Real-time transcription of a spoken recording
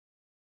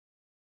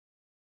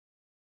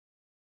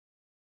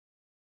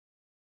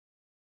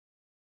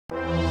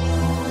YolyBoy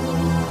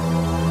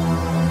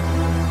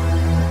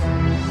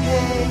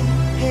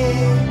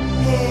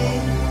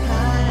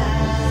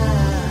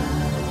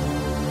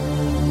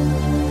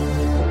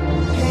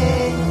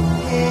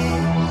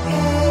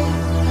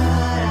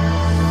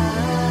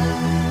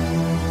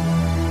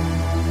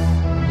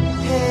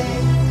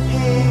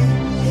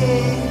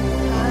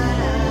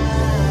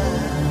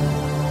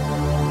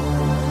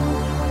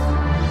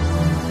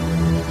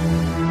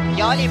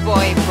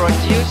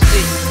produced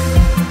this.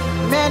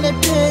 Many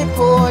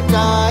people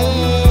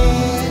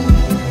dying,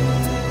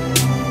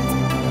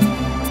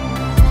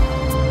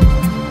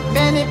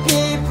 many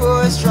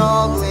people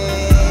struggling,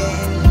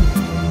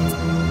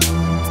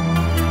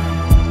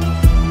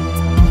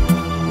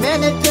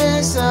 many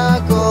things are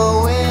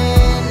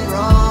going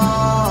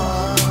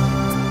wrong.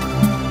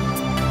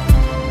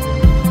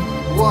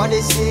 What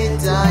is it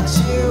that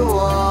you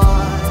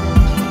want?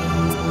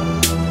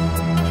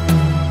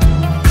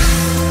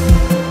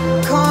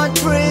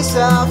 Countries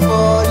are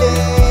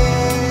falling,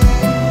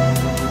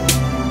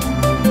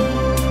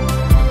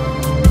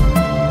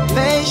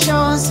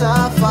 nations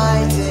are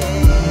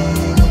fighting,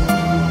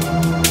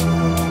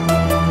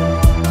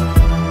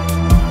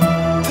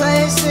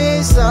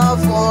 places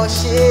of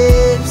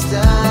worship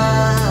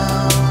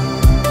down.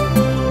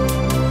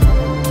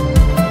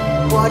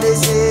 What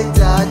is it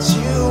that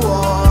you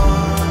want?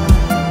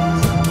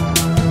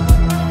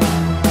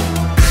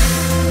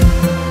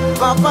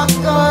 Papa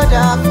God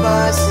have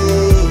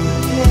mercy,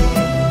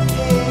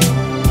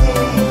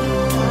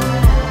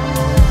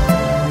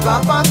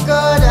 Papa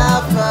God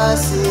have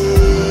mercy,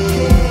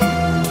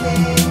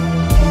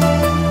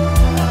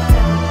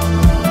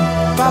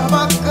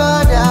 Papa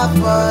God have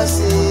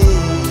mercy.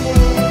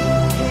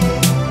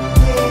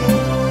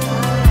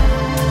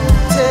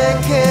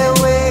 Take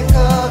away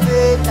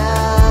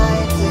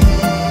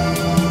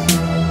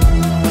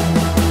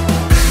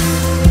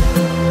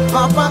COVID-19.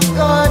 Papa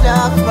God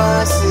have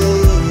mercy,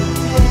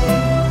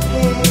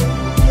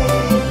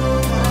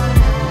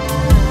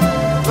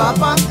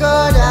 Papa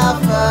God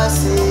have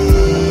mercy,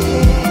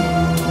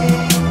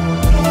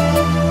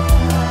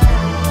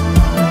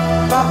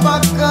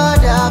 Papa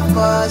God have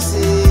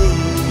mercy.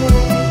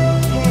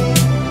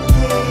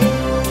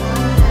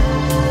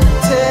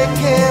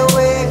 Take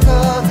away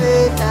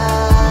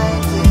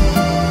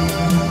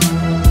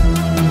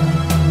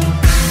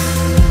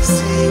COVID-19.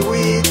 See,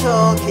 we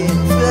talking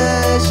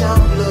flesh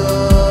and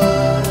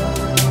blood,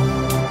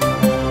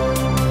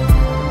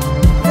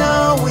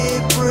 now we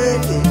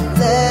breathing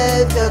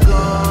leather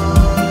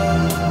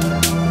gun.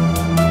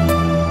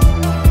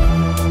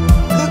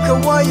 Look at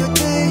what you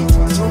did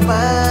to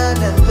man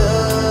and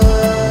love.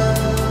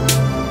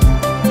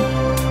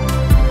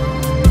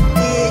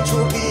 It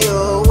will be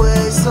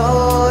always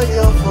all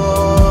your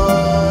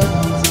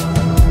fault.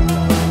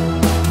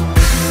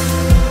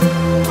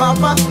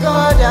 Papa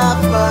God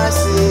have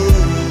mercy,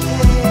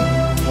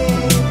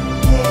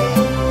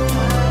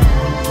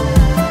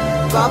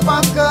 Papa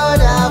God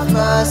have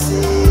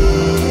mercy,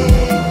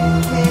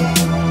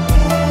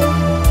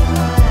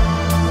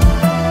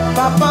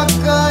 Papa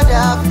God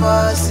have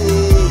mercy.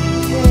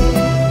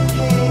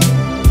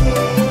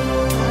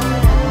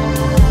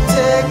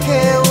 Take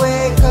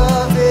away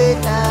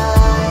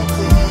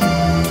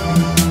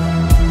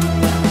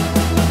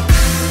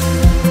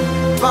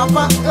COVID-19.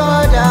 Papa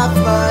God have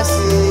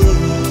mercy,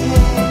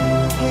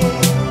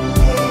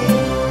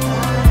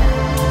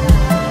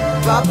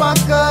 Papa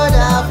God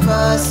have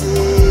mercy,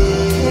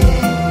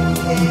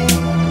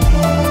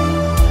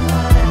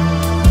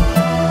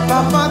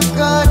 Papa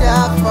God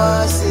have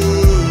mercy.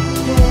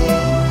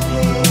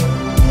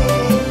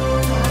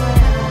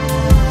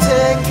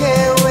 Take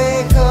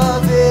away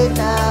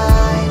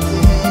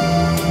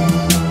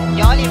COVID-19.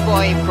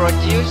 YolyBoy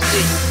produced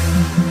this.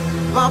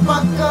 Papa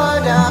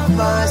God have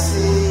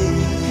mercy,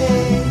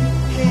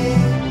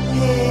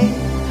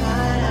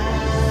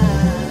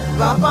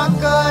 Papa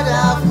God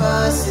have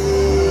mercy,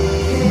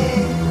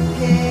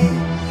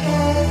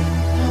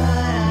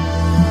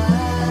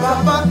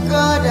 Papa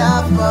God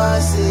have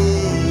mercy.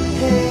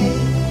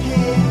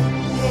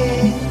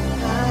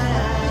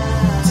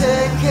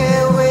 Take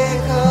away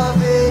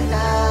COVID-19.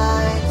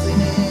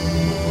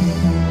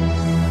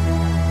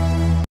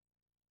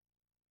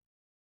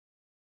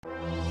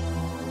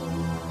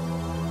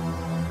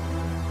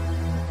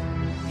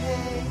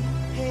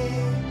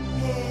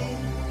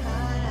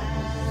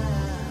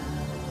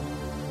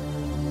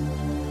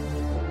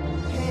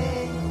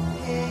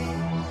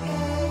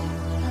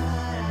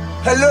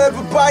 Hello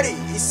everybody,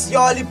 it's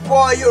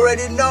YolyBoy, you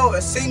already know,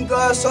 a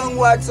singer,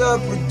 songwriter,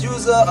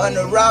 producer and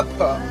a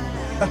rapper.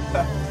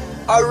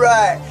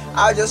 Alright,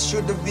 I just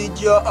shoot the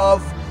video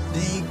of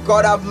the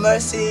God Have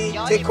Mercy,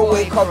 Take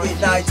Away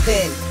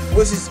COVID-19,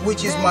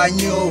 which is my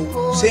new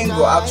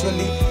single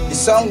actually. The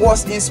song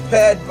was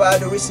inspired by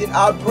the recent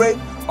outbreak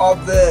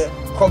of the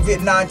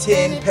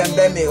COVID-19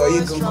 pandemic, or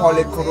you can call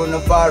it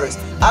coronavirus.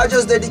 I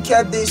just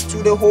dedicate this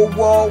to the whole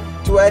world,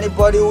 to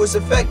anybody who is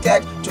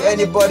affected, to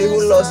anybody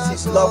who lost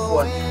his loved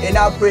one. And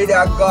I pray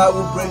that God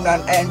will bring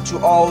an end to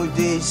all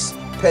this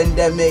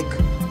pandemic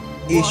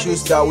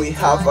issues that we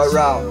have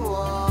around.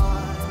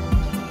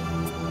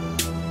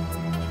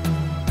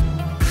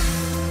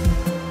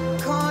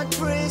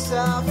 Countries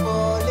are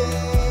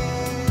falling,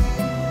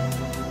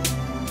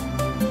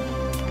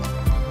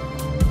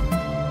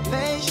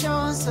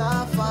 nations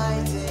are fighting.